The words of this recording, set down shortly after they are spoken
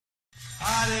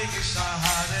Hare Krishna,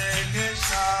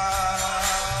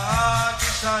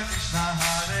 Krishna Krishna,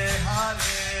 Hare Hare,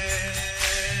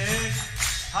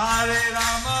 Hare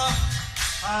Rama,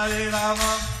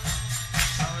 Rama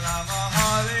Rama,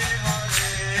 Hare Hare.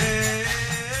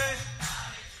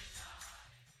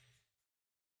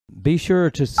 Be sure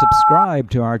to subscribe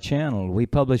to our channel. We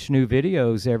publish new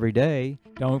videos every day.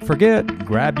 Don't forget,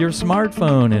 grab your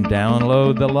smartphone and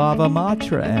download the Lava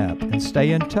Matra app and stay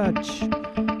in touch.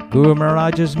 Guru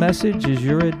Maharaj's message is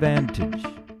your advantage.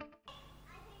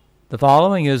 The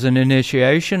following is an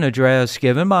initiation address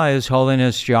given by His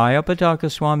Holiness Jayapataka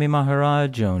Swami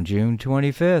Maharaj on June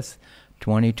 25th,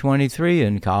 2023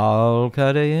 in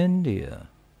Kolkata, India.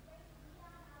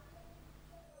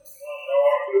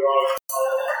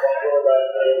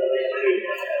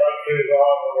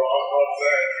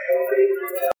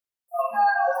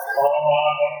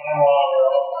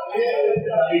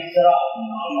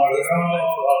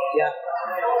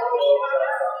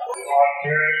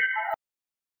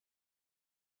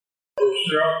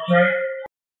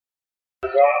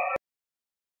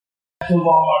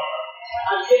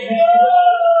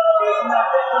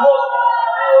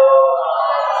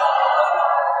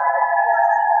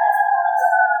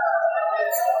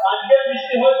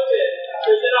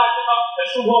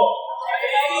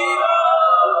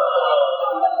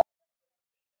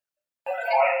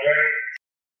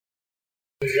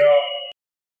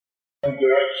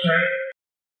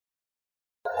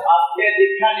 आपके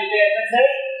दीक्षा लेते ऐसे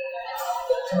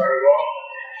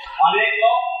अनेक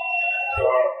लोग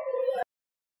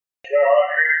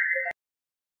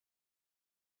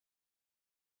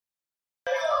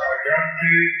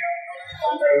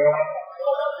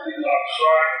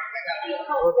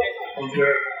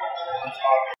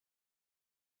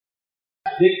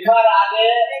দীক্ষার আগে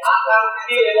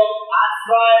আকাঙ্ক্ষী এবং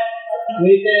আশ্রয়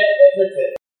নিতে এসেছে।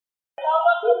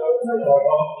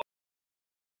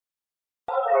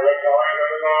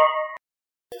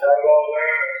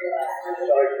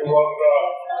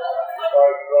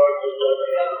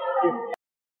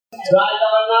 জয়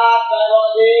জগন্নাথ, জয়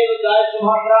বলদেব, জয়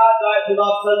সুভদ্রা, জয়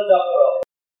সুদর্শন চক্র,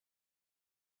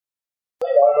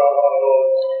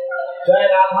 জয়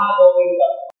রাধা গোবিন্দ।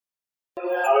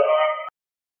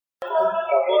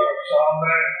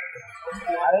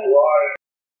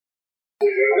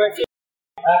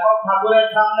 এখন ঠাকুরের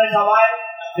সামনে সবাই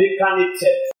দীক্ষা নিচ্ছে।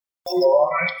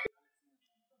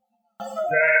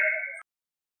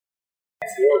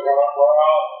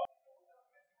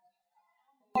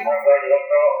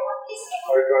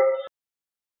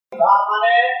 তার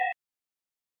মানে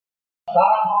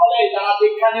তারা সকলেই যারা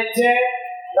দীক্ষা নিচ্ছে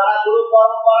তারা গুরু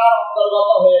পরম্পরার অন্তর্গত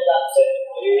হয়ে যাচ্ছে।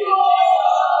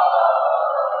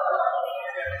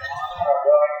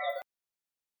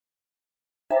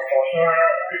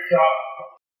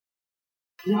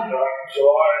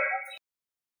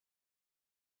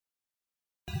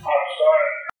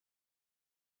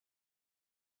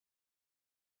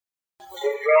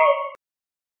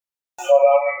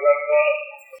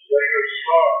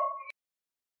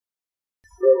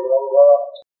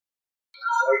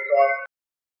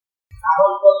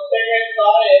 এখন প্রত্যেকের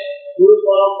স্তরে গুরু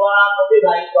পরম্পরার প্রতি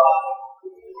দায়িত্ব আছে।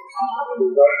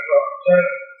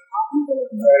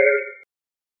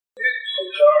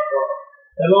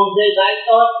 এবং সেই দায়িত্ব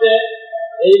হচ্ছে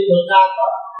এই প্রচার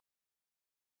করা।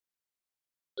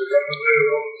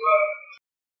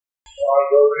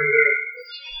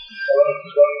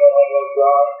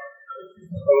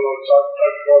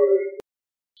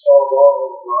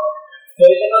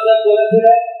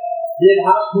 বলেছিলেন যে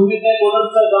ভারত ভূমিতে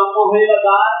মনুষ্য জন্ম হইল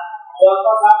তার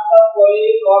জন্মসার্থক করি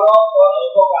কর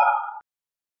উপকার।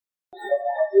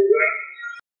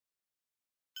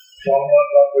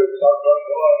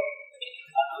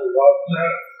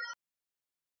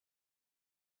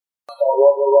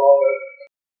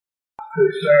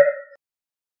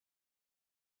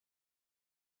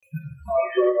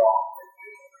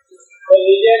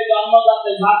 নিজের জন্ম যাতে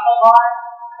সার্থক হয়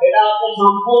এটা হচ্ছে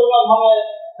সম্পূর্ণভাবে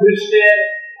কৃষ্ণের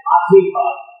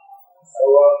আশীর্বাদ।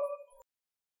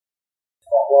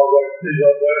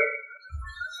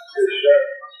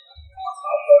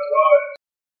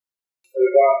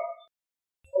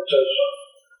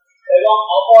 এবং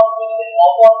অপর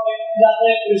ব্যক্তি যাতে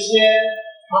কৃষ্ণের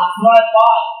আশ্রয়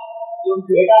পায়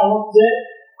এটা হচ্ছে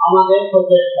আমাদের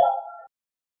প্রচেষ্টা।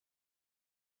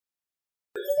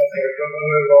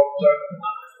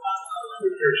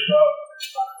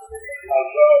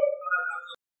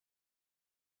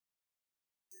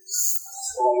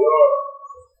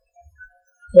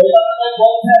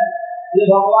 বলছেন যে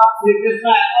ভগবান শ্রীকৃষ্ণ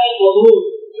এতই মধুর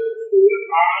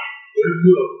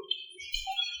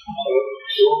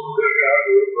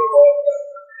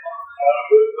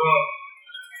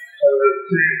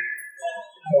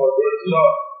তো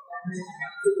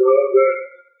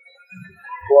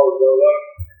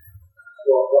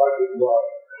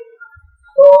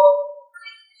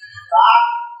তার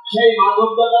সেই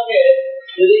মাধুর্যটাকে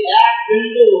যদি এক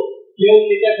বিন্দু কেউ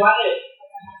নিতে পারে,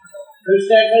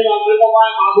 কৃষ্ণের সেই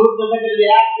অমৃতময় মাধুর্যটাকে যদি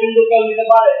এক বিন্দু কেউ নিতে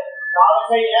পারে, তাহলে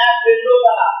সেই এক বিন্দু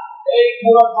দ্বারা এই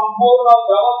পুরো সম্পূর্ণ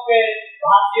জগৎকে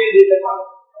ভাসিয়ে দিতে পারে।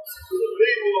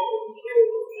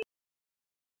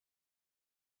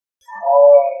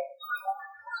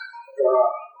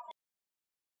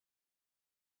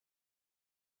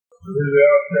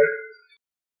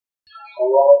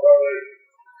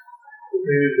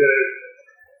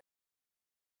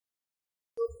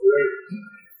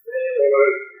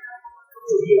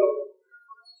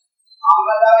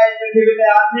 আমরা যারা এই পৃথিবীতে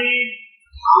আছি,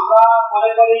 আমরা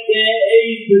মনে করি যে এই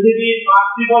পৃথিবীর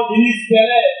পার্থিব জিনিস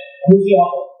পেলে খুশি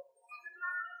হব,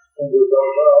 কিন্তু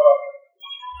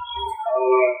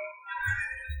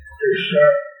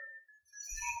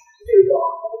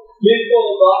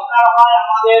দরকার হয়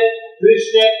আমাদের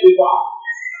কৃষ্ণের কৃপা।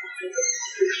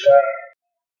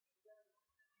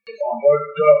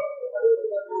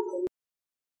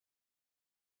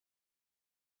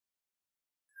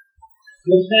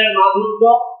 কৃষ্ণের মাধুর্য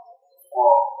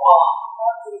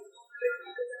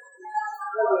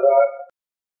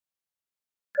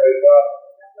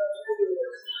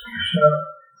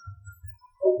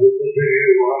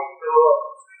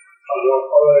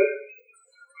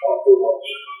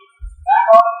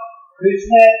এখন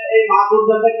কৃষ্ণের এই মাধুর্য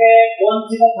থেকে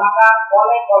বঞ্চিত থাকার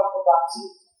ফলে কষ্ট পাচ্ছি।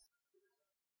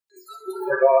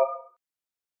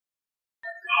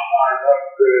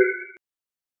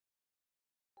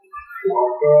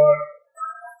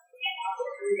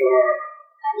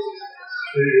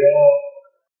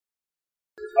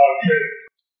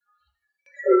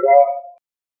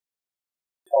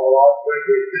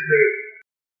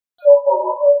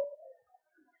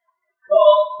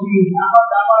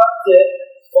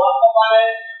 বর্তমানে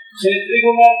সেই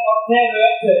ত্রিগুণের মধ্যে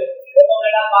রয়েছে এবং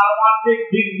এটা পারমার্থিক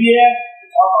দিক দিয়ে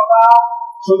অতটা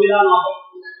সুবিধা নয়।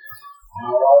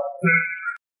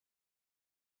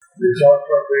 বিচার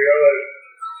করতে গেলে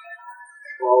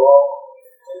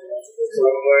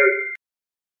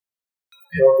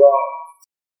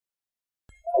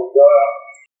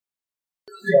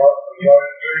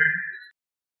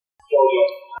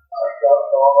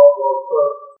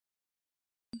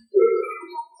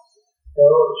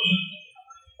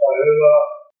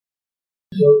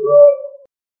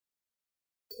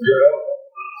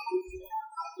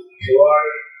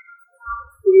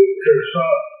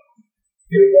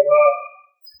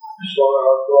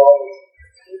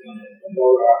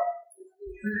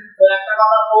একটা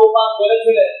কথা প্রভুপাদ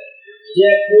বলেছিলেন যে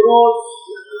পুরুষ,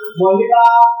 মহিলা,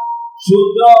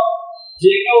 শূদ্র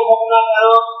যে কেউ হোক না কেন,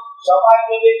 সবাই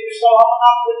যদি কৃষ্ণ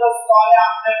ভবনামৃত স্তরে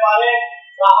আসতে পারে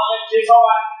তাহলে সে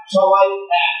সবাই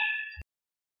এক।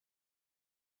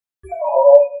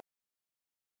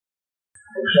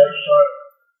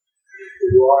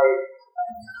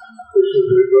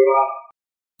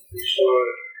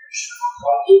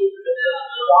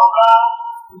 আমরা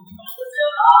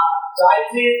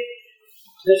চাইছি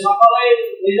যে সকলেই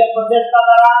নিজের প্রচেষ্টা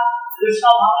দ্বারা কৃষ্ণ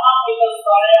ভবনামৃত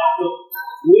স্তরে আসুক।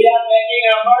 We are making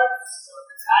efforts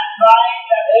and trying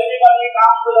that everybody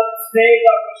comes to the stage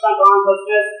of Krishna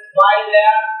consciousness by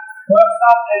their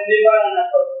personal endeavor and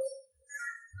efforts.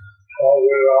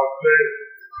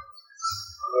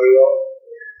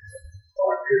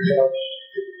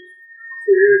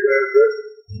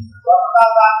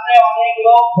 গতকাল অনেক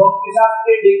লোক ভক্তি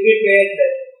শাস্ত্রে ডিগ্রি পেয়েছে।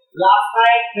 Last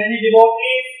night many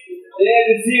devotees they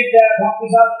received their bhakti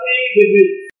shastri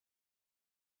degrees.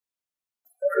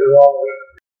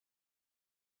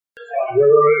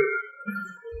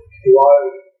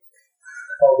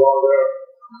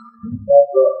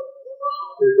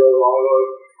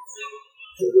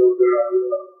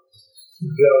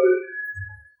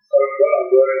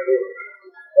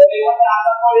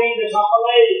 আশা করি যে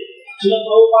সকলেই শ্রীল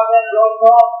প্রভুপাদের গ্রন্থ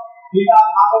গীতা,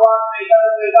 ভাগবত,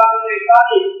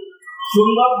 ইত্যাদি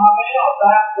সুন্দরভাবে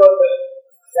অধ্যয়ন করবে।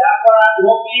 Therefore, I am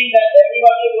hoping that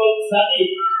everybody will study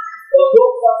the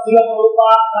books of Srila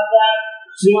Prabhupada such as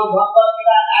Srimad Bhagavad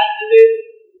Gita as it is,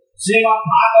 Srimad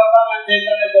Bhagavatam and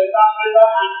Chaitanya Charitamrita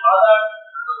and other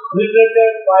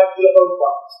literatures by Srila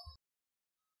Prabhupada.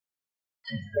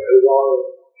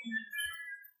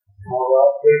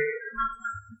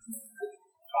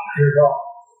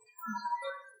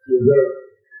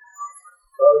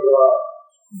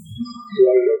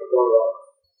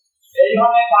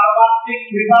 এইভাবে পারমার্থিক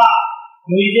কৃপা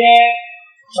নিজে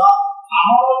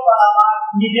আহরণ করা বা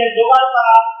নিজে জোগাড়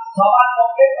করা সবার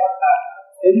পক্ষে দরকার।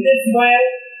 In this way,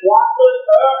 what to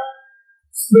earn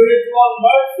spiritual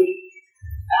mercy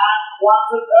and want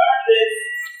to earn this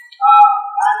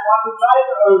and want to try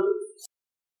to earn this.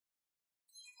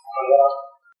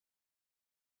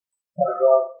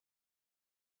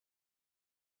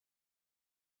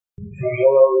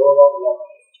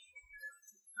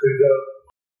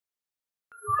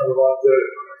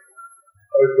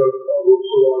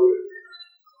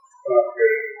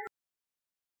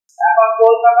 এখন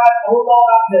কলকাতায় বহু লোক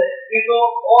আছে কিন্তু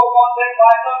ওর মধ্যে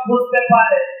কয়েকজন বুঝতে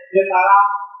পারে যে তারা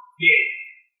কে।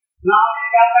 Now in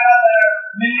Kolkata there are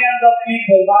millions of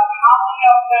people, but how many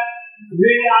of them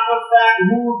really understand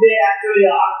who they actually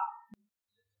are?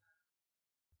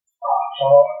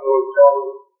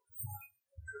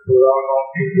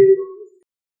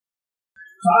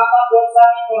 Sanatana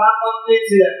Goswami Pradhanmantri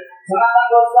ছিলেন। Sanatana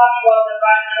Goswami was the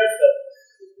Prime Minister.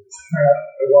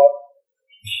 এবং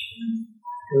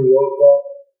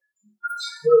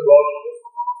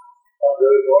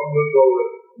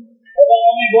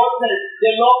উনি বলছেন যে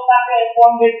লোক তাকে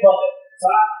পণ্ডিত বলে।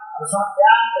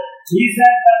 He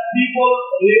said that people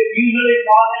usually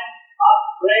call him a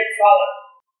great scholar.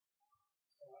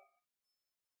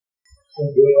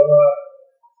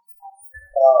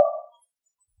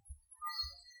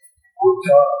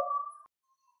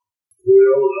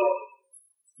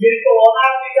 কিন্তু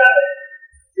ওনার বিচারে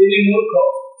তিনি মূর্খ।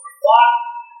 But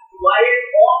by his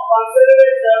own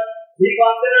consideration, he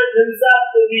considers himself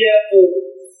to be a fool.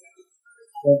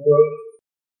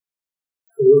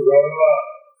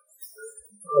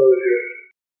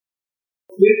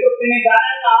 কিন্তু তিনি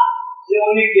জানেন না যে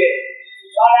উনি কে।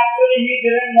 But actually he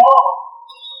didn't know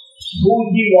who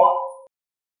he was.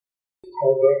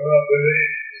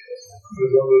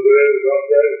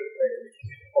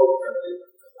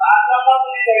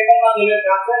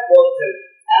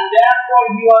 And therefore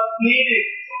he was pleading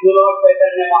to Lord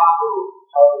Chaitanya Mahaprabhu.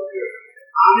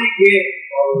 Ami ke?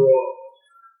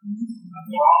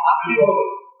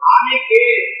 Ami ke?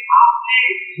 Apni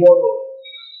bolo.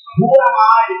 Who am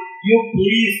I? You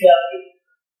please tell me.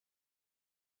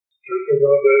 Chaitanya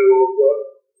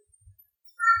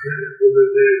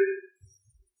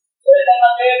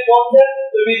Dev বলছেন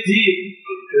তুমি জীব।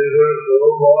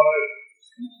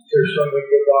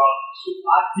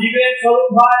 আর জীবের স্বরূপ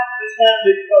হয় কৃষ্ণের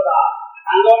নিত্যদাস।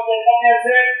 And Lord Chaitanya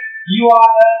said, you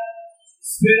are a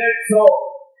spirit soul.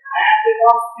 And the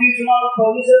constitutional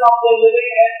position of the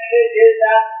living entity is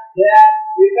that they are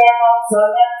eternal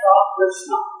servants of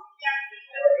Krishna.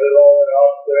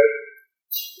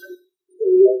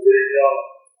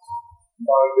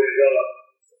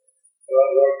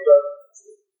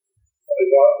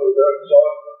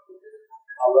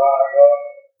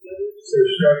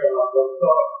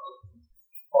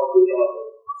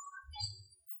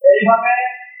 এইভাবে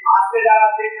আজকে যারা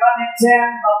দীক্ষা নিচ্ছেন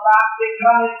বা প্রাক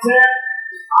দীক্ষা নিচ্ছেন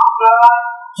আপনারা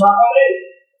সকলে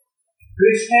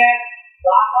কৃষ্ণের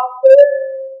দাসত্বে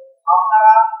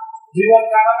আপনারা জীবন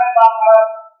কাটাবেন বা আপনারা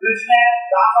কৃষ্ণের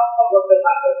দাসত্ব করতে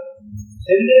থাকবেন।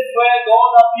 In this way,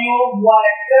 those of you who are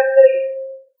accepting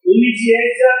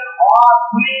initiation or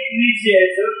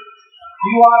pre-initiation,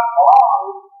 you are all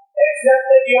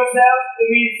accepting yourself to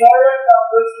be servants of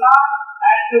Krishna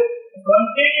and to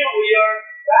continue your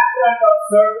background of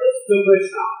service to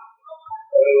Krishna.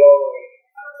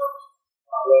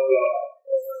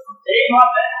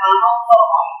 এইভাবে আনন্দ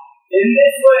হয়। In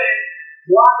this way,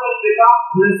 one will become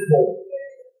blissful.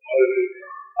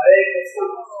 Hare Krishna.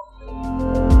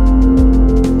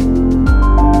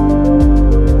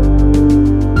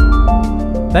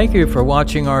 Thank you for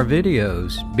watching our videos.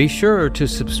 Be sure to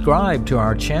subscribe to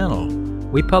our channel.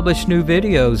 We publish new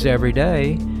videos every day,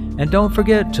 and don't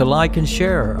forget to like and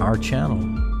share our channel.